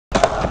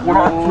What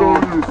I tell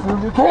you for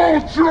the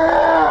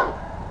culture!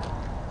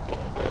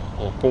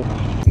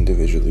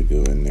 Individually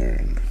go in there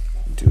and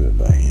do it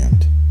by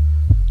hand.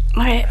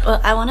 Alright,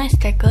 well, I want to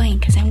start going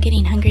because I'm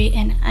getting hungry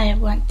and I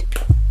want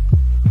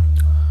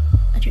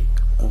a drink.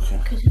 Okay.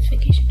 Because it's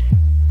vacation time.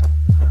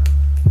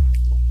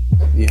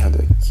 You have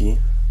the key?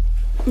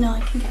 No, I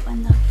can get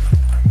one though.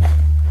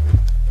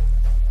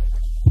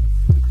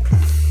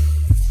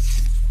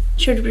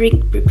 Should we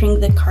bring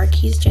the car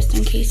keys just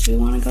in case we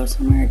want to go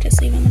somewhere, or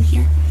just leave them in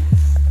here?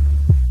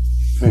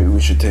 Maybe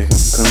we should take them.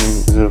 Come in.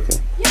 Is it okay?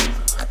 Yeah.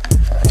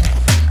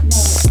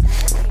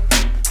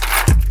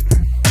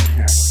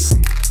 Here.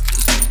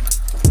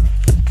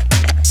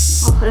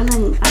 I'll put them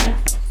in.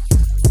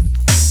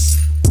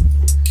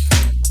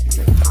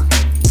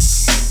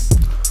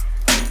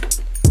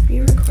 Are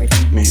you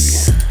recording? Maybe.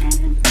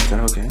 Is that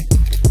okay?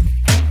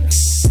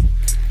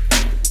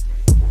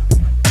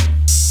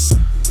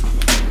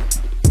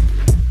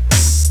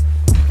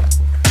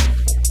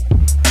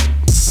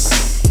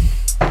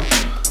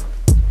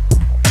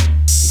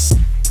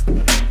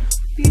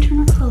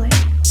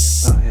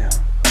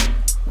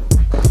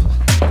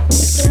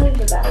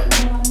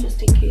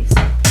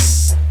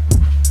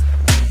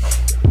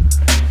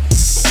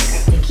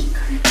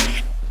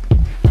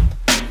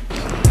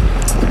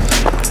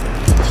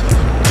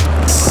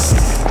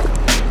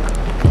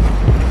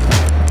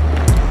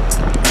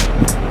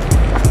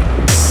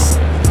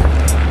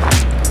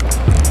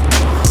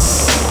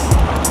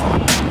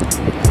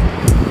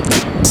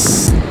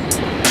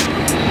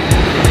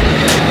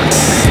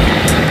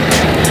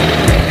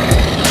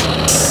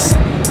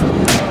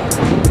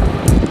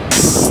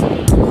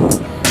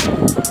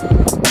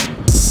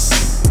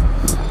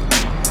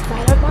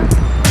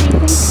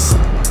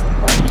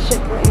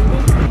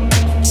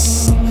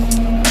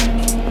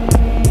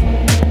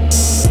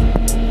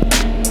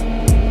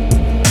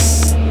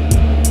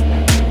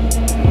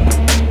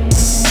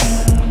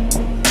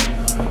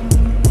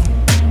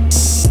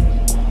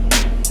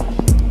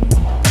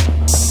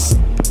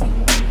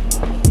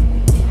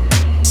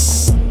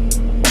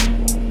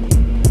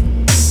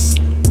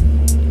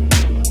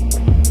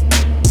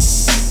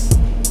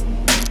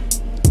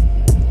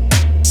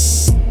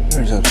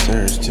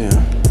 Upstairs too.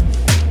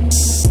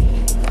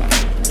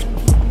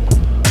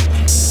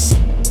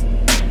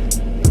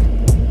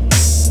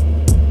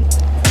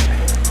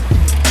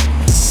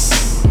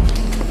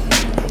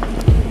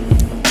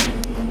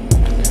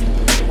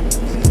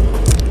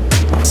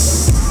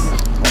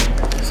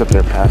 Except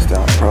they're passed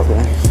out probably.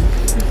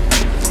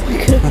 We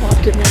could have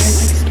walked in there and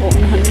like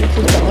stolen hundreds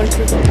of dollars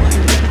worth of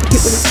wine. He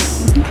would have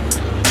known.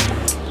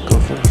 Go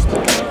first.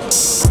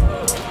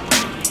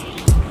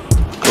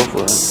 Go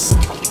for it.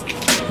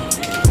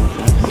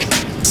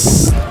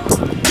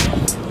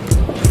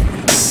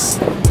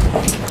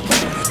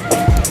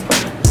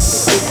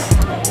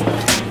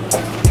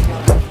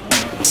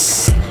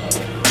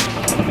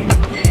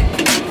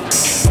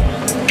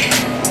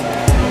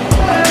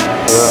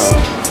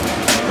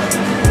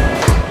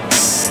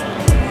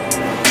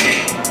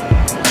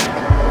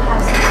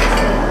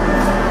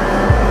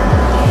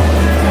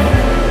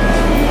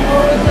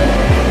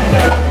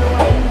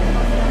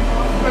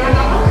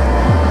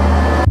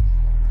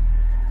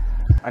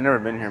 I've never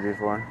been here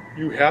before.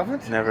 You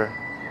haven't? Never.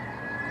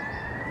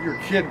 You're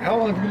kidding. How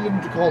long have you lived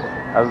in Tacoma?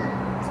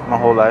 My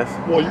whole life.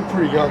 Well, you're a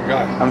pretty young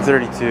guy. I'm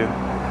 32.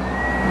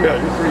 Yeah,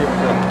 you're pretty young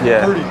guy.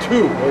 Yeah.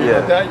 32. Well, you're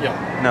not that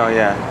young. No,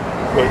 yeah.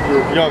 But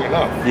you're young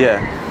enough.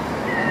 Yeah.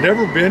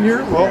 Never been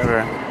here? Well,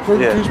 Never.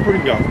 32's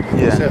pretty young.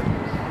 Yeah.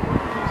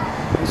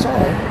 It's all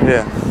right.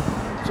 Yeah.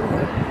 It's all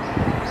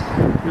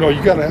right. You know,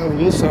 you got to have a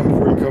little something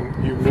before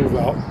you move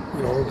out,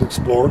 you know, to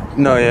explore.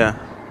 No, yeah.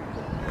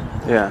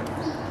 Yeah.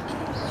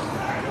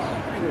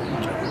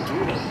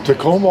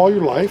 Tacoma all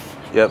your life?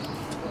 Yep.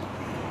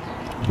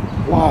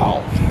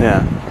 Wow.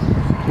 Yeah.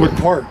 What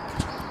part?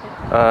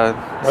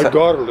 My My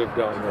daughter lived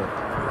down there.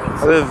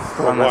 I live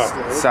on the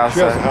south She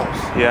has side. a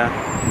house. Yeah.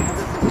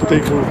 They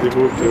moved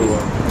to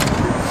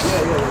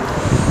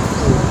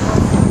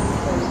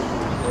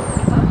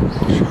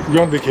you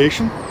on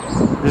vacation?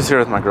 I'm just here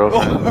with my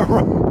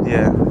girlfriend.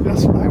 Yeah.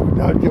 That's what I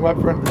would get my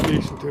friend on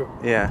vacation too.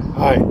 Yeah.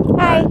 Hi.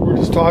 Hi. We're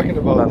just talking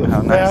about the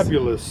how nice.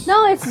 fabulous.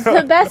 No, it's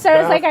the best. I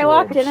was like, I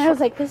walked in and I was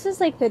like, this is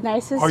like the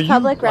nicest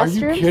public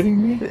restroom. Are you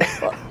kidding me?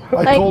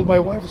 I told my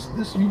wife,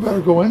 "This, you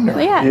better go in there."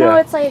 Yeah, no,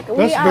 it's like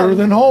that's better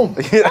than home.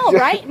 No,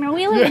 right? I mean,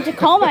 we live in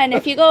Tacoma, and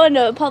if you go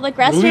into a public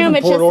restroom,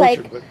 it's just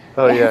like,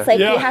 it's like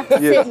you have to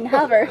sit and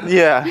hover.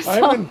 Yeah. So,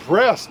 I'm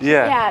impressed.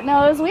 Yeah. Yeah,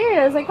 no, it was weird.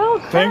 I was like, oh,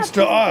 crap, Thanks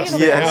to us.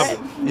 Yes.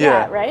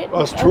 Yeah, right?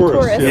 Us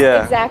tourists.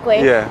 Yeah. Exactly.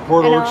 Yeah.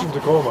 Port Orchard,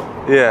 Tacoma.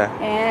 Yeah.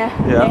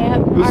 Yeah.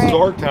 This is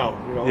our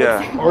town, you know.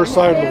 Yeah. Our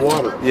side of the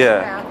water.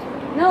 Yeah.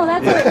 No,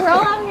 that's what we're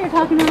all out here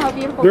talking about how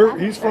beautiful.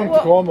 He's from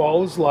Tacoma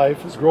all his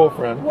life, his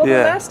girlfriend. Well, the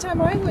last time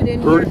I went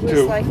in here, it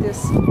was like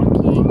this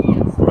funky.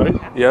 Right?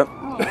 Yep.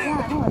 Oh,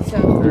 yeah, no, it's So,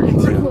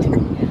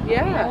 32.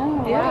 yeah,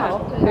 Oh, yeah. wow.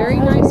 Very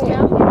nice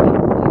town.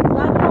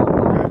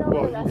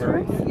 Well, you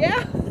married?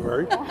 Yeah. You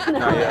married?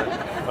 Not yet.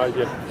 Not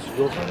yet. Is your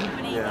girlfriend?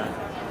 Yeah.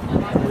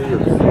 How many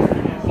years?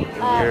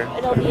 year?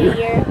 It'll be a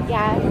year,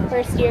 yeah.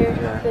 First year,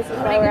 this is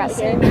why we're out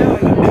here.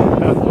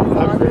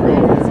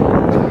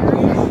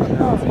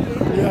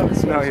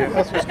 No,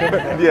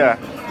 yeah. Yeah.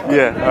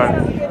 Yeah. All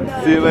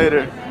right. See you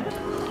later.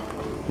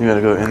 You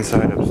gotta go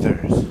inside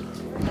upstairs.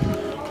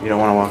 You don't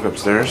want to walk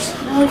upstairs?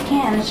 No, we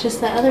can. It's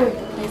just the other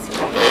place.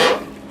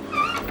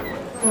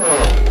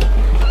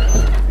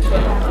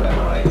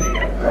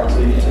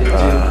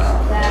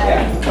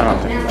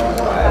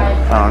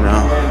 I don't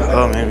know.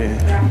 Oh, maybe.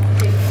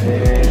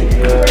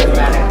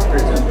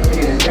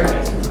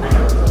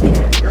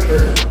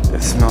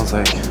 It smells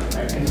like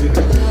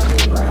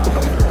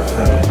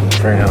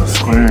Fredo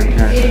Square in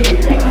here.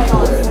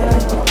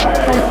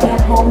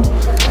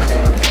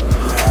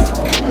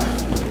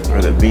 Or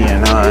the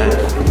BNI.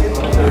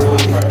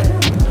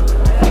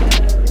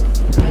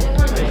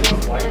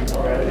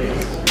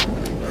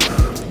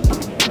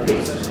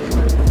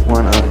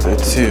 One up the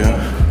two.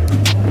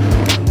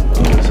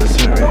 What's this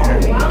right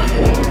here?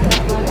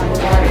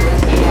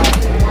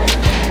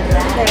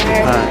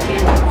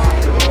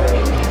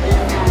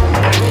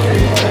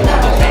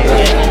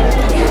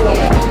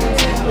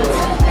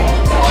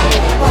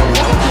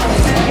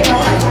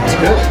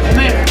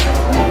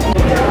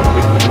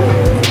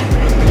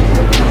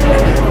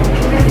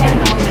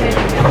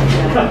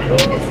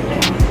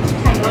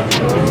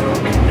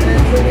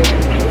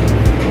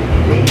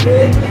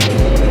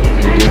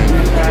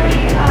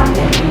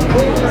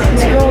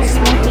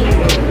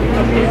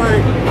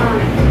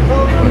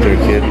 With your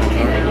kid?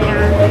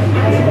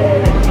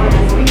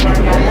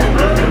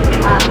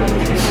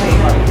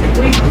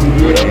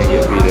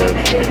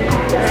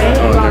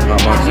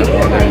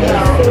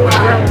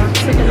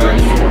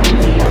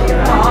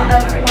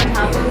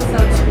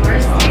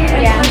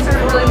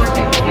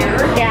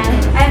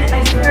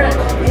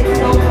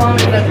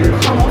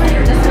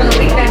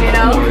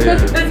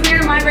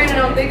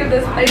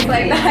 It's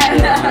like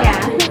that.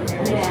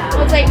 Yeah.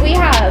 Well, it's like we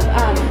have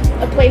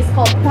a place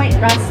called Point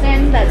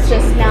Ruston that's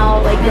just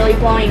now like really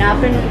blowing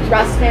up in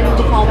Ruston,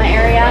 Tacoma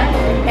area,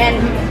 and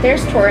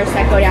there's tourists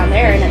that go down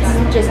there, and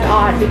it's just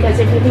odd because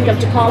if you think of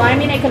Tacoma, I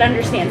mean, I could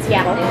understand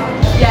Seattle.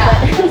 Yeah.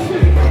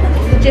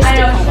 But just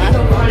Tacoma.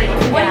 So funny.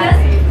 Well,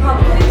 that's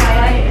probably why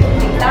I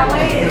think that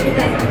way is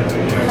because,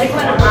 like,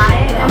 when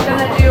I am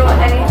gonna do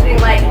anything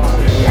like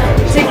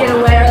to get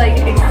away or like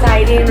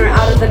exciting or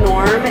out of the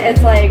norm,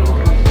 it's like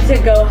to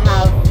go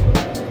have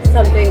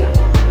something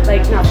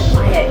like not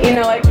quiet, you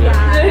know, like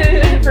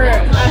For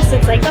us,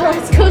 it's like, oh,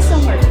 let's go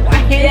somewhere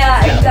quiet.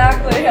 yeah,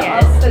 exactly.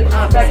 Yes.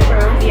 Opposite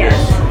spectrum.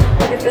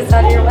 Yes. Get this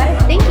out of your way.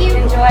 Thank you.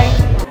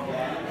 Enjoy.